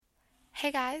Hey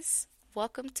guys,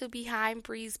 welcome to Behind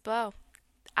Bree's Bow.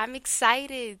 I'm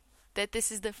excited that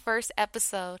this is the first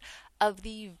episode of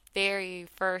the very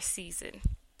first season.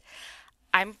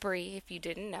 I'm Bree, if you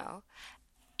didn't know,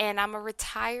 and I'm a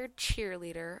retired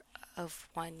cheerleader of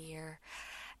 1 year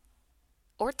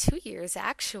or 2 years,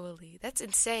 actually. That's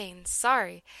insane.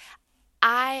 Sorry.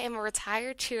 I am a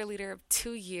retired cheerleader of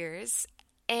 2 years,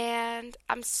 and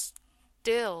I'm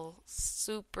still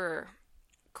super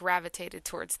gravitated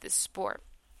towards this sport.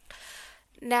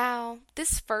 Now,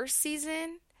 this first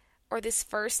season or this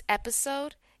first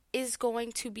episode is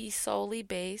going to be solely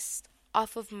based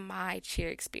off of my cheer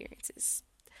experiences.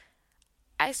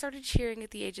 I started cheering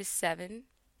at the age of 7,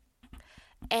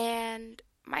 and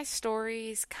my story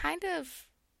is kind of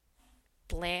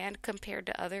bland compared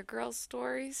to other girls'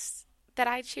 stories that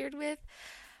I cheered with.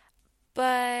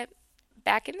 But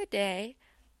back in the day,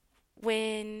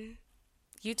 when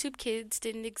YouTube Kids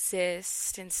didn't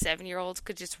exist and 7-year-olds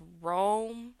could just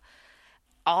roam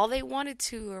all they wanted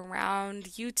to around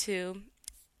YouTube,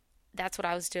 that's what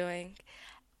I was doing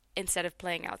instead of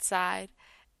playing outside.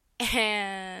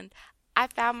 And I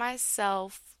found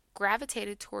myself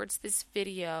gravitated towards this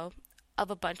video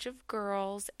of a bunch of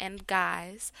girls and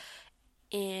guys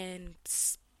in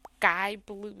sky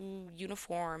blue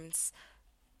uniforms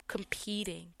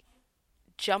competing,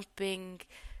 jumping,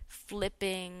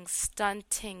 flipping,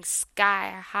 stunting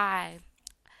sky high.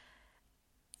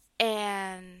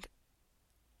 And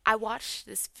I watched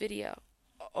this video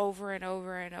over and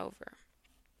over and over.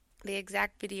 The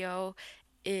exact video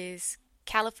is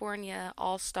California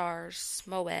All Stars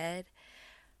Moed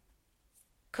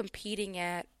competing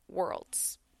at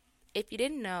Worlds. If you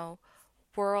didn't know,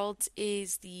 Worlds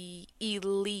is the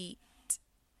elite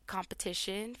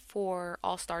competition for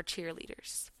all star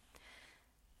cheerleaders.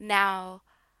 Now,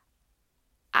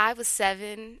 I was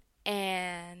 7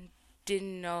 and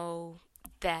didn't know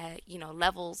that,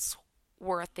 levels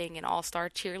were a thing in all star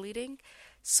cheerleading.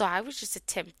 So I was just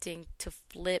attempting to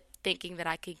flip, thinking that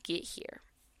I could get here.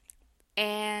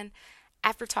 And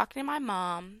after talking to my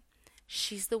mom,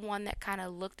 she's the one that kind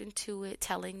of looked into it,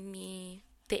 telling me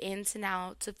the ins and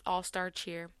outs of all star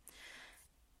cheer.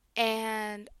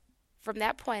 And from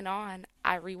that point on,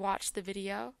 I rewatched the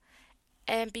video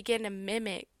and began to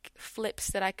mimic flips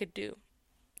that I could do.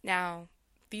 Now,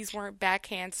 these weren't back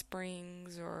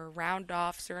handsprings or round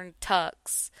offs or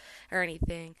tucks or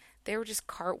anything. They were just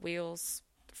cartwheels,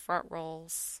 front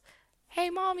rolls. Hey,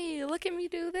 mommy, look at me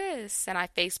do this. And I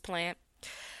face plant.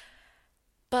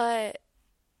 But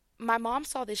my mom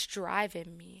saw this drive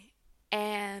in me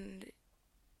and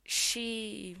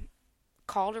she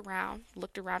called around,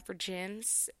 looked around for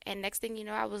gyms, and next thing you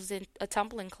know, I was in a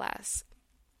tumbling class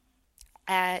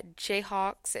at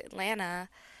Jayhawks Atlanta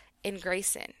in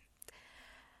Grayson.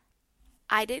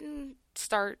 I didn't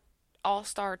start all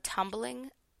star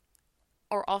tumbling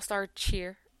or all star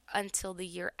cheer until the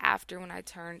year after when I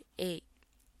turned 8.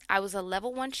 I was a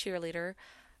level 1 cheerleader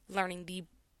learning the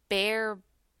bare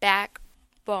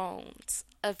backbones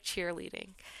of cheerleading.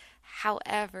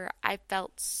 However, I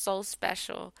felt so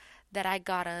special that I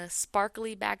got a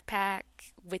sparkly backpack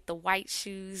with the white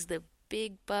shoes, the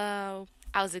big bow.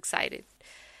 I was excited.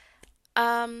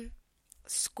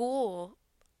 School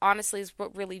honestly is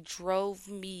what really drove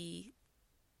me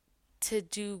to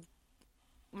do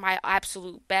my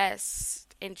absolute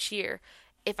best in cheer.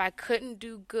 If I couldn't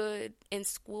do good in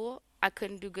school, I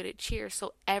couldn't do good at cheer.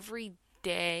 So every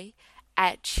day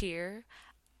at cheer,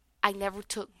 I never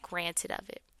took granted of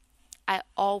it. I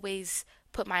always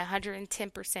put my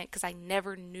 110% because I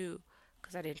never knew,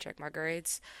 because I didn't check my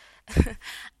grades.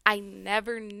 I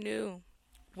never knew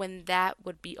when that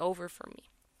would be over for me.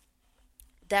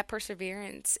 That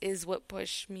perseverance is what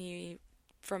pushed me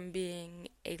from being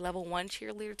a level 1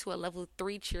 cheerleader to a level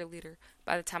 3 cheerleader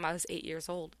by the time I was 8 years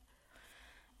old.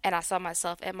 And I saw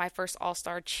myself at my first All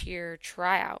Star Cheer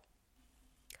tryout.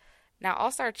 Now, All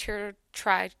Star Cheer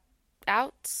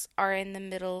tryouts are in the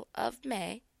middle of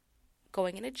May,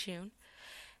 going into June.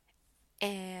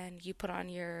 And you put on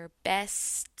your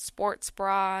best sports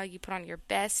bra, you put on your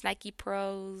best Nike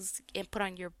Pros, and put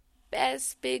on your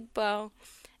best big bow,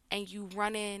 and you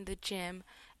run in the gym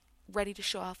ready to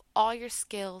show off all your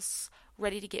skills,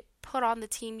 ready to get put on the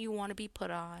team you want to be put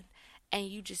on, and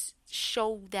you just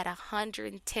show that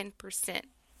 110%.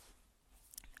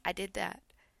 I did that.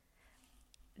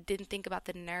 Didn't think about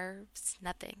the nerves,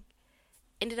 nothing.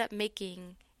 Ended up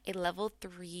making a level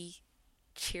 3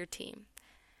 cheer team.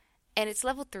 And it's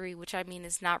level 3, which I mean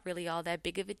is not really all that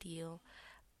big of a deal.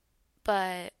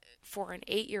 But for an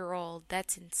 8-year-old,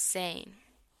 that's insane.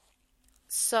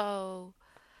 So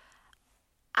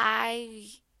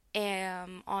I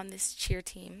am on this cheer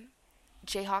team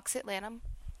Jayhawks Atlanta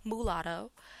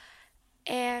mulatto,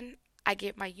 and I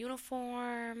get my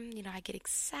uniform, I get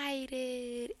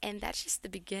excited, and that's just the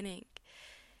beginning.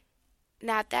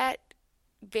 Now, at that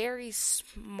very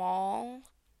small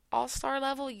all star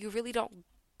level, you really don't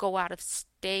go out of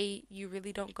state, you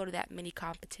really don't go to that many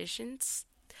competitions.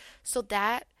 So,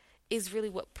 that is really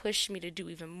what pushed me to do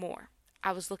even more.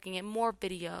 I was looking at more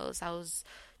videos, I was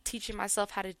teaching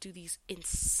myself how to do these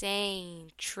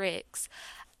insane tricks.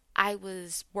 I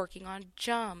was working on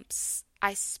jumps.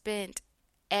 I spent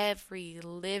every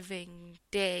living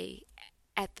day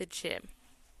at the gym.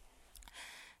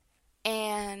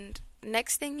 And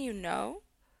next thing you know,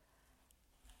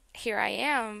 here I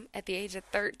am at the age of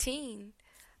 13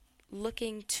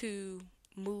 looking to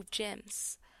move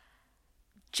gyms.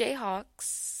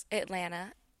 Jayhawks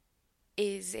Atlanta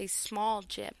is a small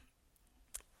gym.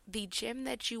 The gym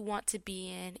that you want to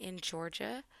be in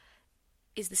Georgia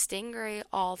is the Stingray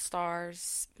All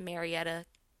Stars Marietta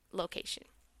location.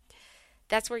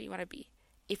 That's where you want to be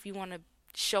if you want to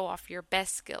show off your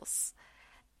best skills.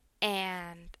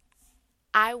 And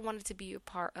I wanted to be a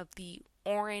part of the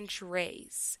Orange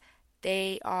Rays.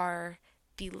 They are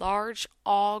the large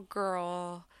all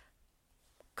girl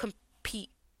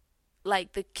compete,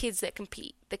 like the kids that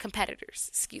compete, the competitors,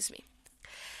 excuse me.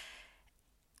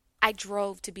 I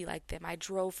drove to be like them. I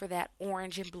drove for that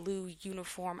orange and blue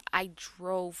uniform. I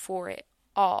drove for it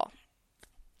all.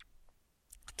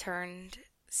 Turned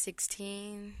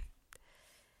 16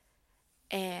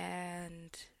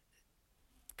 and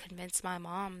convinced my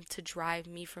mom to drive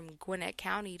me from Gwinnett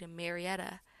County to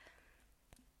Marietta.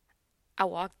 I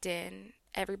walked in.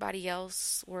 Everybody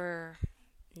else were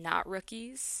not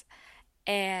rookies.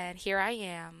 And here I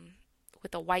am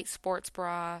with a white sports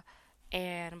bra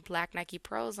and black Nike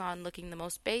Pros on, looking the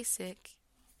most basic.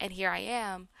 And here I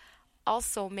am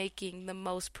also making the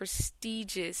most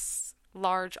prestigious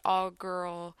large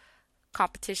all-girl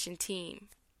competition team.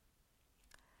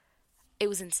 It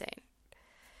was insane.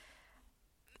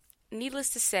 Needless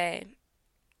to say,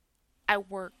 I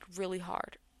worked really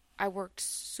hard. I worked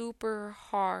super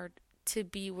hard to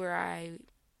be where I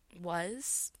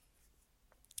was.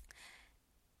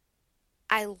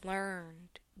 I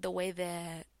learned the way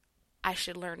that I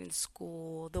should learn in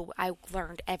school. I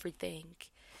learned everything.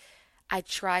 I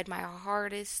tried my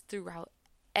hardest throughout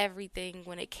everything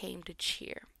when it came to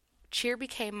cheer. Cheer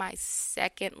became my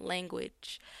second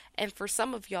language. And for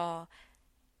some of y'all,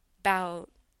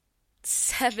 about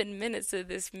 7 minutes of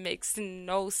this makes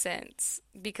no sense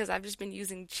because I've just been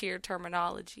using cheer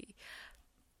terminology.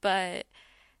 But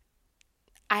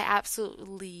I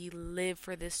absolutely live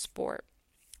for this sport.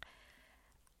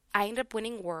 I ended up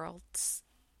winning Worlds,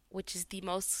 which is the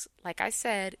most, like I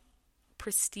said,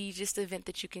 prestigious event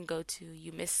that you can go to.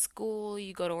 You miss school,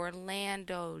 you go to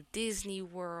Orlando, Disney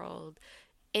World,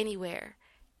 anywhere,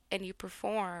 and you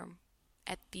perform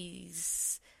at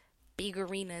these big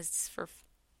arenas for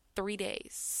 3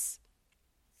 days,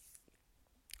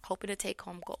 hoping to take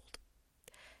home gold.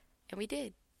 And we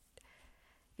did.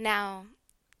 Now,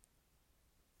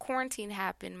 quarantine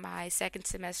happened my second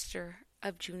semester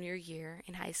of junior year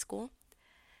in high school,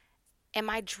 and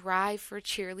my drive for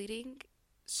cheerleading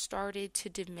started to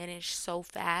diminish so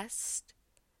fast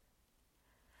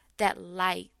that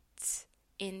light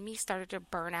in me started to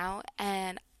burn out,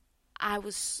 and I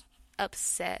was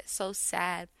upset, so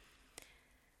sad.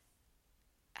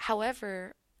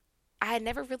 However, I had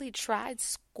never really tried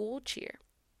school cheer,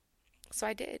 so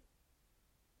I did.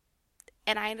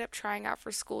 And I ended up trying out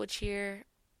for school cheer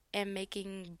and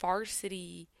making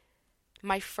varsity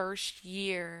my first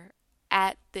year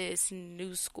at this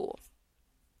new school.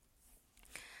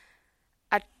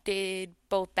 I did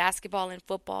both basketball and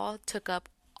football, took up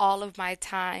all of my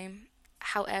time.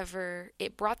 However,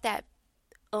 it brought that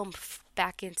oomph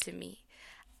back into me.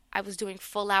 I was doing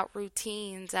full out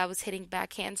routines. I was hitting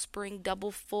back handspring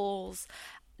double fulls,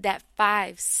 that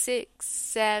 5, 6,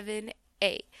 7,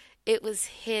 8. It was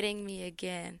hitting me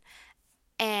again.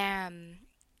 And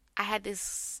I had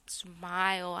this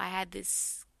smile. I had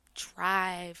this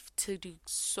drive to do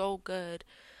so good.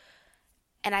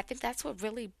 And I think that's what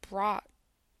really brought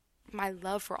my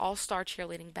love for all-star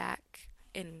cheerleading back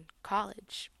in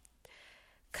college.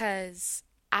 Because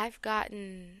I've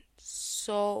gotten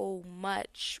so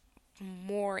much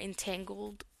more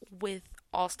entangled with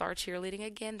all-star cheerleading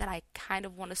again that I kind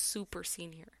of want a super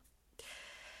senior.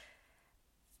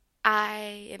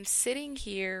 I am sitting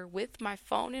here with my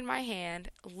phone in my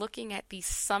hand looking at the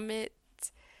summit,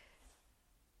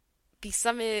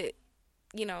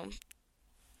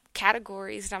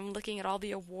 categories, and I'm looking at all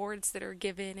the awards that are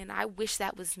given, and I wish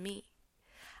that was me.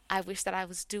 I wish that I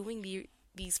was doing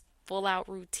these full out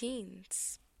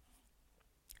routines.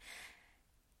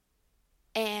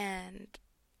 And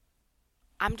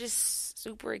I'm just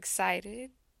super excited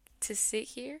to sit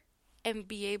here and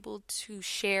be able to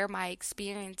share my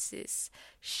experiences,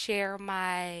 share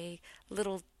my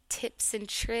little tips and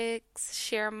tricks,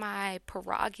 share my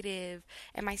prerogative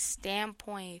and my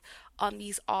standpoint on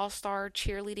these all-star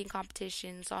cheerleading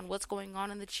competitions, on what's going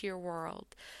on in the cheer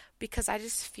world, because I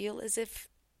just feel as if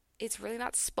it's really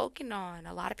not spoken on.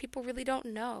 A lot of people really don't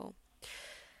know.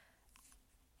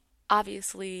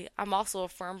 Obviously, I'm also a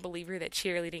firm believer that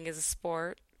cheerleading is a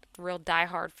sport. Real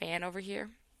diehard fan over here.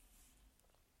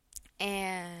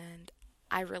 And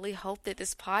I really hope that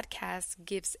this podcast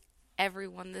gives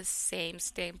everyone the same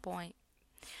standpoint.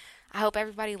 I hope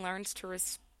everybody learns to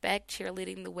respect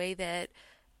cheerleading the way that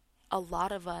a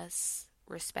lot of us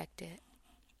respect it.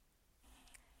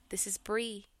 This is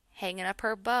Bree hanging up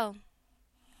her bow.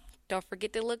 Don't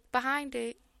forget to look behind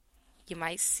it. You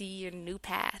might see your new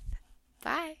path.